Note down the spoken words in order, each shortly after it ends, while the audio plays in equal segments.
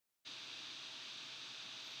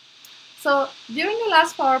So during the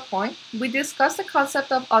last PowerPoint, we discussed the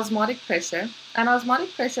concept of osmotic pressure, and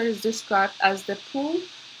osmotic pressure is described as the pull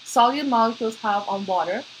solute molecules have on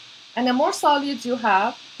water. And the more solutes you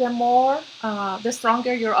have, the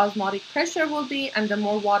stronger your osmotic pressure will be, and the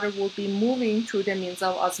more water will be moving through the means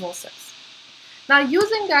of osmosis. Now,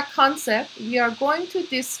 using that concept, we are going to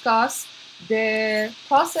discuss the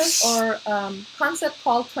process or concept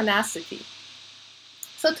called tonicity.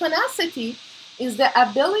 So tonicity is the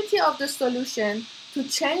ability of the solution to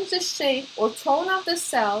change the shape or tone of the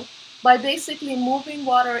cell by basically moving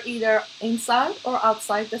water either inside or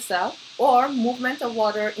outside the cell, or movement of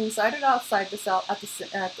water inside or outside the cell at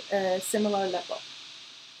a similar level.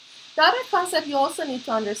 The other concept you also need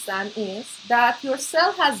to understand is that your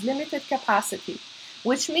cell has limited capacity,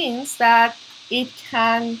 which means that it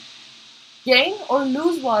can gain or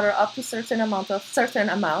lose water up to certain amount,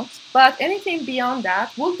 but anything beyond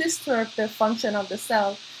that will disturb the function of the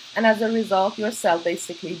cell, and as a result, your cell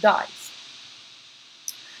basically dies.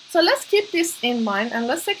 So let's keep this in mind, and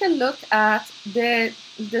let's take a look at the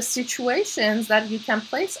situations that you can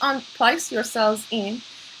place your cells in,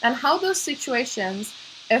 and how those situations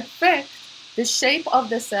affect the shape of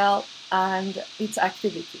the cell and its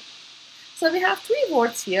activity. So we have three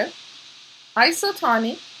words here: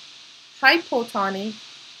 isotonic, hypotonic,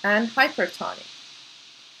 and hypertonic.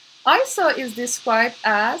 Iso is described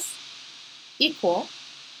as equal,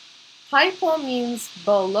 hypo means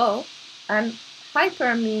below, and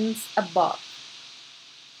hyper means above.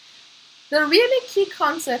 The really key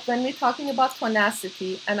concept when we're talking about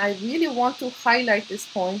tonicity, and I really want to highlight this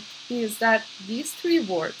point, is that these three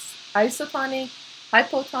words, isotonic,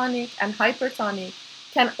 hypotonic, and hypertonic,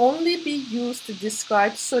 can only be used to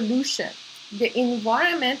describe solution, the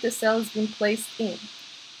environment the cell has been placed in.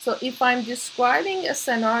 So if I'm describing a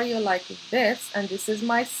scenario like this, and this is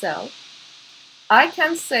my cell, I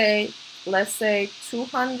can say, let's say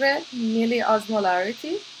 200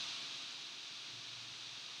 milliosmolarity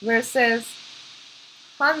versus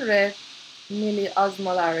 100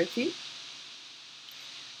 milliosmolarity.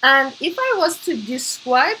 And if I was to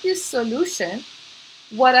describe this solution,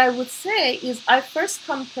 what I would say is I first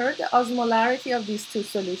compare the osmolarity of these two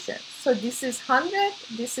solutions. So this is 100,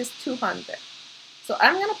 this is 200. So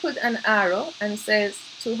I'm going to put an arrow and it says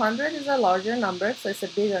 200 is a larger number, so it's a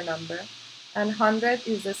bigger number, and 100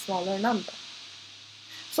 is a smaller number.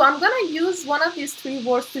 So I'm going to use one of these three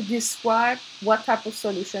words to describe what type of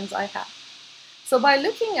solutions I have. So by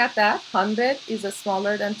looking at that, 100 is a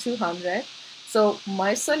smaller than 200. So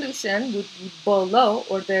my solution would be below,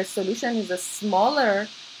 or the solution is a smaller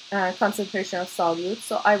concentration of solute.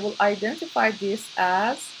 So I will identify this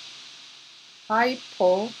as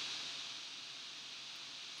hypotonic.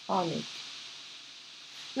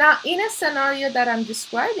 Now, in a scenario that I'm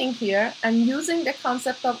describing here, and using the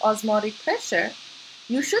concept of osmotic pressure,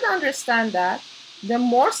 you should understand that the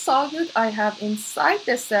more solute I have inside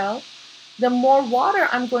the cell, the more water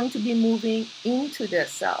I'm going to be moving into the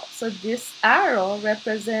cell. So this arrow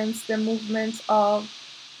represents the movement of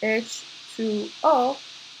H2O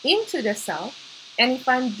into the cell. And if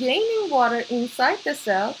I'm gaining water inside the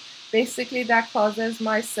cell, basically that causes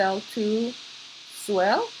my cell to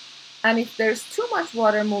swell. And if there's too much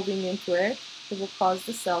water moving into it, it will cause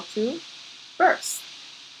the cell to burst.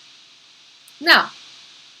 Now,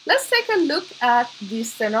 let's take a look at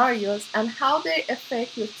these scenarios and how they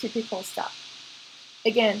affect your typical cell.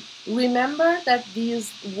 Again, remember that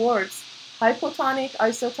these words, hypotonic,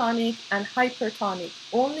 isotonic, and hypertonic,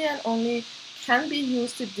 only and only can be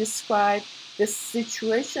used to describe the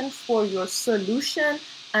situation for your solution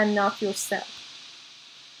and not your cell.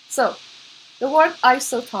 So, the word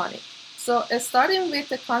isotonic. So, starting with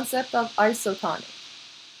the concept of isotonic.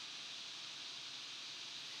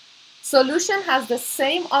 Solution has the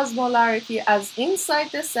same osmolarity as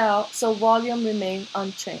inside the cell, so volume remains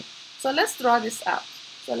unchanged. So let's draw this out.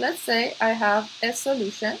 So let's say I have a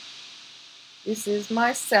solution. This is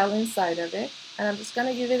my cell inside of it, and I'm just going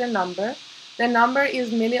to give it a number. The number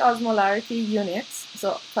is milliosmolarity units,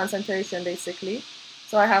 so concentration basically.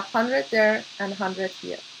 So I have 100 there and 100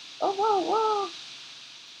 here. Oh, whoa, whoa.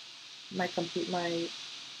 My computer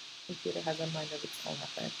has a mind of its own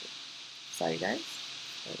apparently. Sorry guys.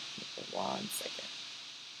 For 1 second.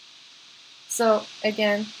 So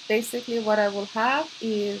again, basically what I will have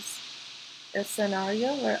is a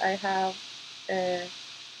scenario where I have a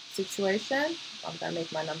situation. I'm going to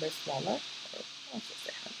make my numbers smaller. I'll just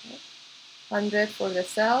say 100. 100 for the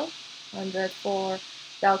cell, 100 for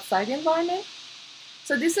the outside environment.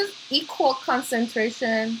 So this is equal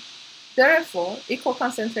concentration, therefore equal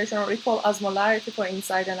concentration or equal osmolarity for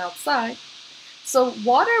inside and outside. So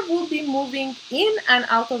water will be moving in and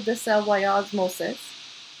out of the cell via osmosis.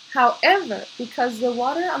 However, because the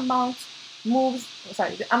amount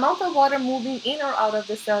of water moving in or out of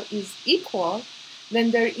the cell is equal,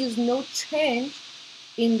 then there is no change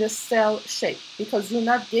in the cell shape because you're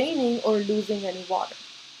not gaining or losing any water.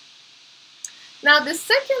 Now, the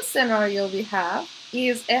second scenario we have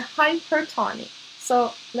is a hypertonic.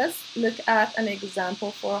 So let's look at an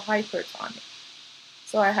example for hypertonic.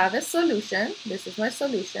 So I have a solution. This is my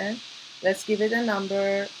solution. Let's give it a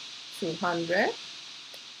number 200.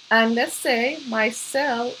 And let's say my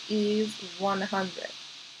cell is 100.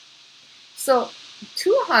 So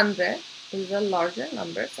 200 is a larger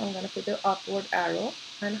number, so I'm going to put the upward arrow.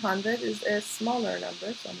 And 100 is a smaller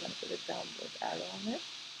number, so I'm going to put a downward arrow on it.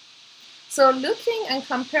 So looking and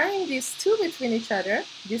comparing these two between each other,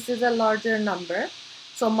 this is a larger number.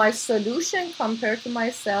 So my solution compared to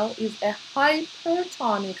my cell is a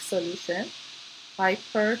hypertonic solution.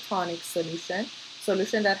 Hypertonic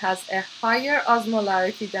solution that has a higher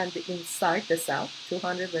osmolarity than the inside the cell,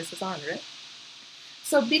 200 versus 100.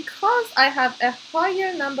 So because I have a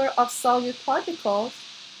higher number of solute particles,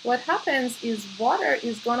 what happens is water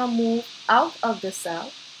is going to move out of the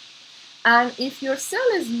cell. And if your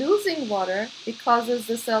cell is losing water, it causes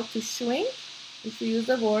the cell to shrink, if you use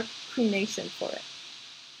the word crenation for it.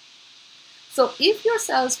 So if your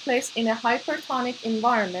cell is placed in a hypertonic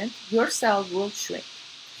environment, your cell will shrink.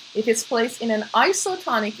 If it's placed in an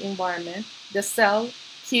isotonic environment, the cell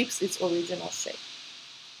keeps its original shape.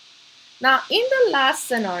 Now, in the last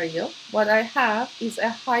scenario, what I have is a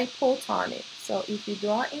hypotonic. So if you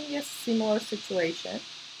draw in a similar situation,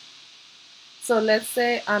 so let's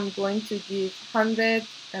say I'm going to give 100,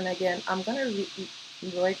 and again, I'm going to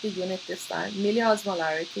write the unit this time,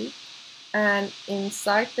 milliosmolarity, and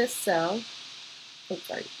inside the cell, let's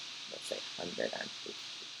say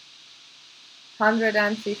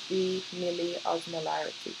 150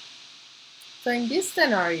 milliosmolarity. So in this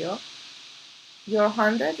scenario, your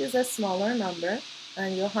 100 is a smaller number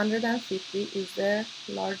and your 150 is the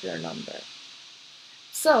larger number.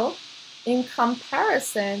 So in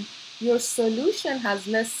comparison, your solution has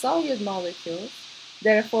less solute molecules,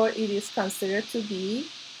 therefore it is considered to be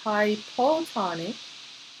hypotonic.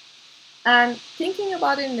 And thinking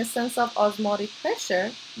about it in the sense of osmotic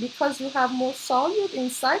pressure, because you have more solute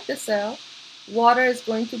inside the cell, water is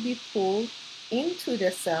going to be pulled into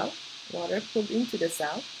the cell,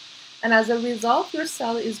 and as a result, your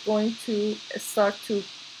cell is going to start to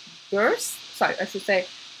burst,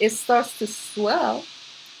 it starts to swell,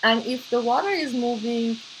 and if the water is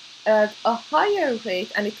moving at a higher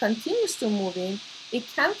rate and it continues to moving, it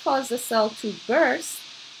can cause the cell to burst,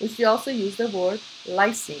 which we also use the word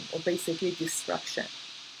lysing, or basically destruction.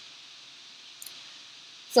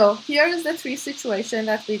 So here is the three situations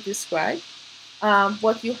that we described.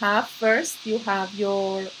 What you have first, you have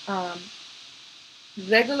your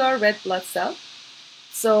regular red blood cell.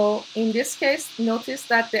 So in this case, notice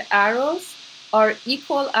that the arrows are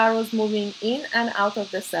equal arrows moving in and out of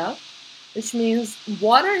the cell, which means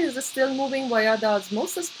water is still moving via the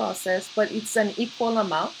osmosis process, but it's an equal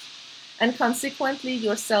amount, and consequently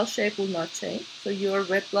your cell shape will not change. So your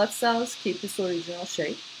red blood cells keep its original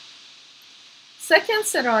shape. Second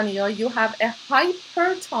scenario, you have a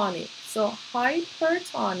hypertonic. So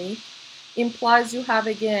hypertonic implies you have,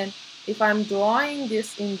 again, if I'm drawing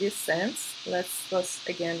this in this sense, let's just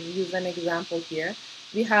again use an example here.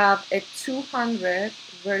 We have a 200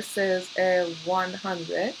 versus a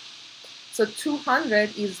 100. So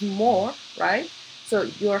 200 is more, right? So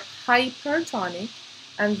you're hypertonic,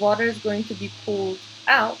 and water is going to be pulled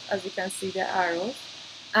out, as you can see the arrows,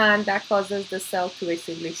 and that causes the cell to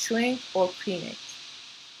basically shrink or crenate.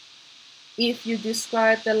 If you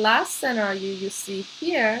describe the last scenario you see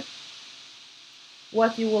here,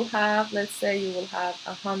 what you will have, let's say you will have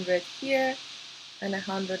 100 here and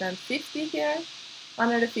 150 here.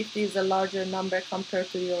 150 is a larger number compared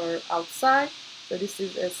to your outside, so this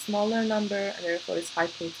is a smaller number and therefore it's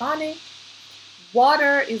hypotonic.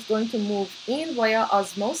 Water is going to move in via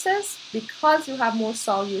osmosis because you have more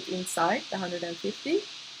solute inside the 150.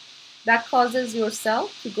 That causes your cell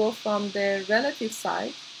to go from the relative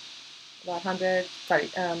size, about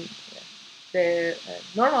the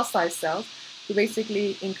normal size cells, to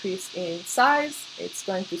basically increase in size. It's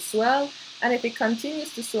going to swell, and if it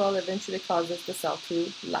continues to swell, eventually causes the cell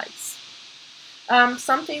to lyse.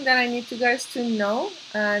 Something that I need you guys to know,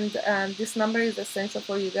 and this number is essential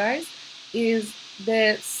for you guys, is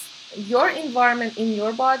that your environment in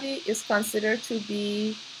your body is considered to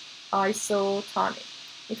be isotonic,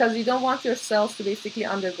 because you don't want your cells to basically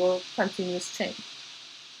undergo continuous change.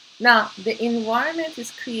 Now, the environment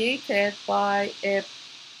is created by a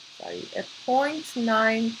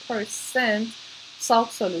 0.9%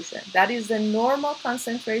 salt solution. That is the normal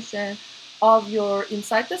concentration of your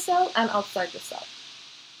inside the cell and outside the cell.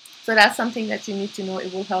 So that's something that you need to know.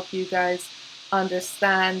 It will help you guys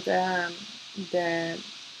understand the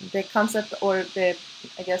concept, or the,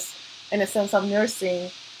 I guess, in a sense of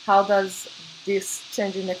nursing, how does this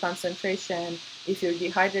change in the concentration, if you're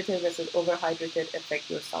dehydrated versus overhydrated, affect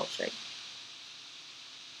your cell shape.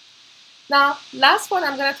 Now, last one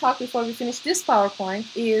I'm going to talk before we finish this PowerPoint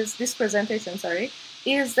is this presentation,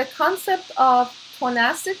 is the concept of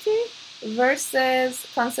tonicity versus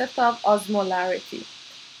concept of osmolarity.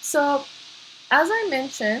 So, as I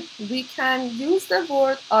mentioned, we can use the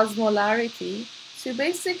word osmolarity to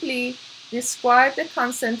basically describe the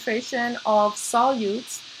concentration of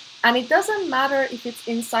solutes, and it doesn't matter if it's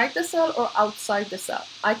inside the cell or outside the cell.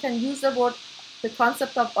 I can use the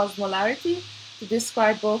concept of osmolarity to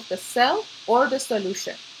describe both the cell or the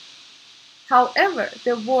solution. However,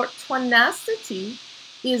 the word tonicity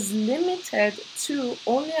is limited to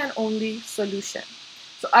only and only solution.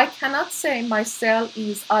 So I cannot say my cell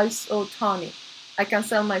is isotonic. I can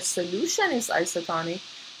say my solution is isotonic,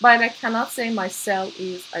 but I cannot say my cell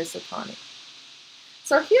is isotonic.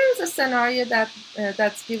 So here is a scenario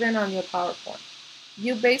that's given on your PowerPoint.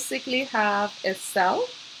 You basically have a cell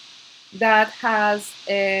that has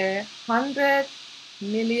 100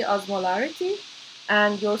 milliosmolarity,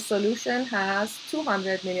 and your solution has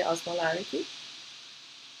 200 milliosmolarity.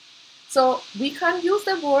 So we can use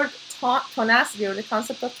the word tonicity, or the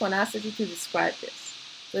concept of tonicity, to describe this.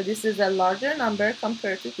 So this is a larger number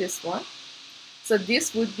compared to this one. So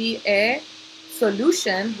this would be a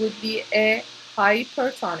solution, would be a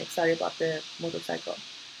hypertonic. Sorry about the motorcycle.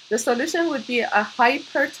 The solution would be a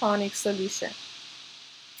hypertonic solution.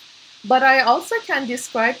 But I also can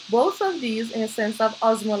describe both of these in a sense of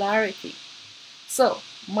osmolarity. So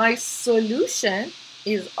my solution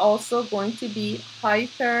is also going to be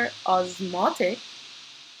hyperosmotic,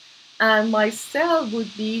 and my cell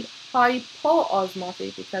would be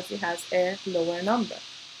hypoosmotic because it has a lower number.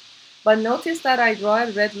 But notice that I draw a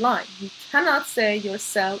red line. You cannot say your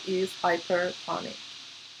cell is hypertonic.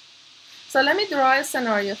 So let me draw a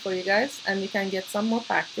scenario for you guys, and we can get some more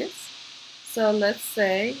practice. So let's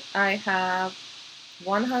say I have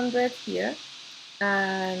 100 here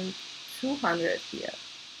and 200 here.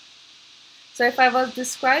 So if I was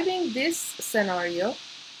describing this scenario,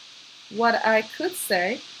 what I could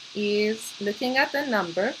say is, looking at the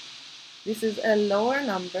number, this is a lower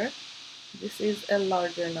number, this is a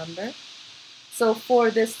larger number. So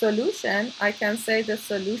for the solution, I can say the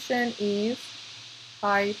solution is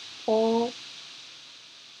hypotonic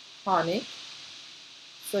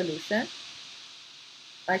solution.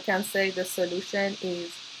 I can say the solution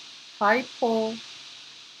is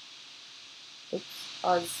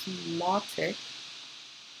hypoosmotic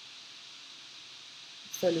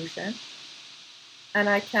solution. And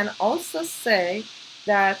I can also say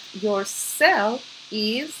that your cell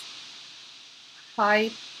is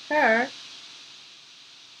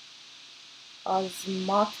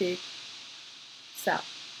hyperosmotic cell.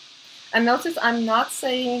 And notice I'm not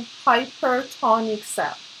saying hypertonic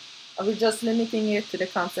cell. We're just limiting it to the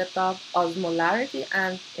concept of osmolarity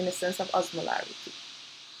and in a sense of osmolarity.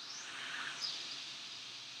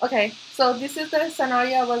 Okay, so this is the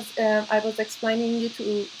scenario I was explaining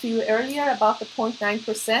to you earlier about the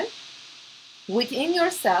 0.9%. Within your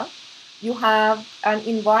cell, you have an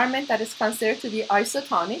environment that is considered to be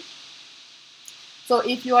isotonic. So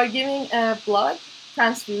if you are giving a blood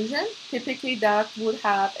transfusion, typically that would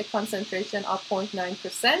have a concentration of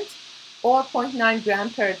 0.9% or 0.9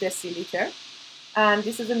 gram per deciliter. And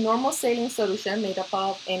this is a normal saline solution made up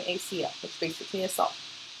of NaCl, which is basically a salt.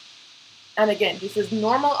 And again, this is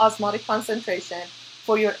normal osmotic concentration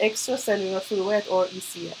for your extracellular fluid, or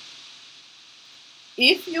ECF.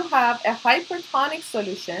 If you have a hypertonic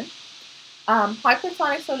solution,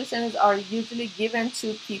 hypertonic solutions are usually given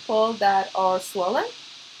to people that are swollen.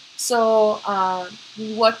 So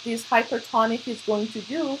what this hypertonic is going to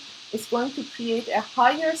do is going to create a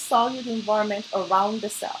higher solute environment around the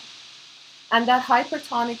cell. And that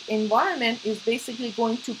hypertonic environment is basically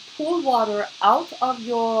going to pull water out of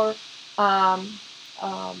your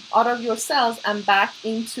cells and back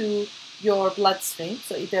into your bloodstream.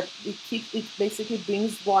 So it basically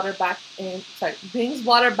brings water back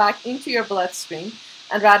into your bloodstream,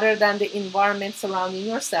 and rather than the environment surrounding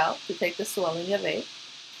your cell to take the swelling away.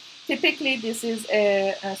 Typically, this is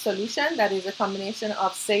a solution that is a combination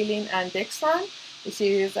of saline and dextran, which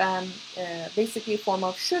is basically a form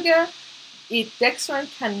of sugar. dextran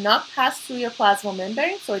cannot pass through your plasma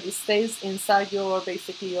membrane, so it stays inside your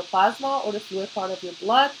basically your plasma or the fluid part of your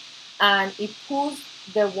blood, and it pulls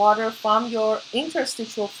the water from your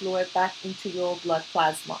interstitial fluid back into your blood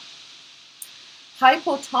plasma.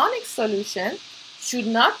 Hypotonic solution should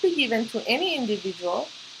not be given to any individual,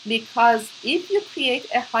 because if you create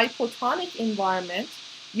a hypotonic environment,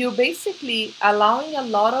 you're basically allowing a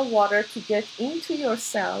lot of water to get into your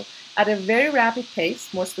cell at a very rapid pace,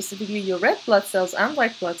 more specifically your red blood cells and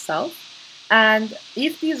white blood cells. And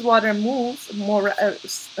if these water moves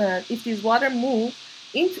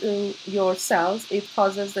into your cells, it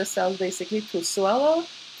causes the cells basically to swell,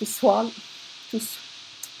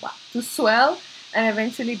 and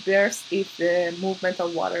eventually burst if the movement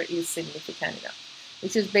of water is significant enough,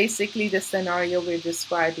 which is basically the scenario we're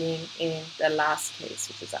describing in the last case,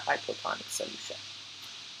 which is a hypotonic solution.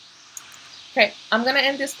 Okay, I'm going to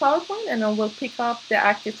end this PowerPoint and then we'll pick up the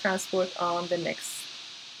active transport on the next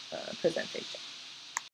presentation.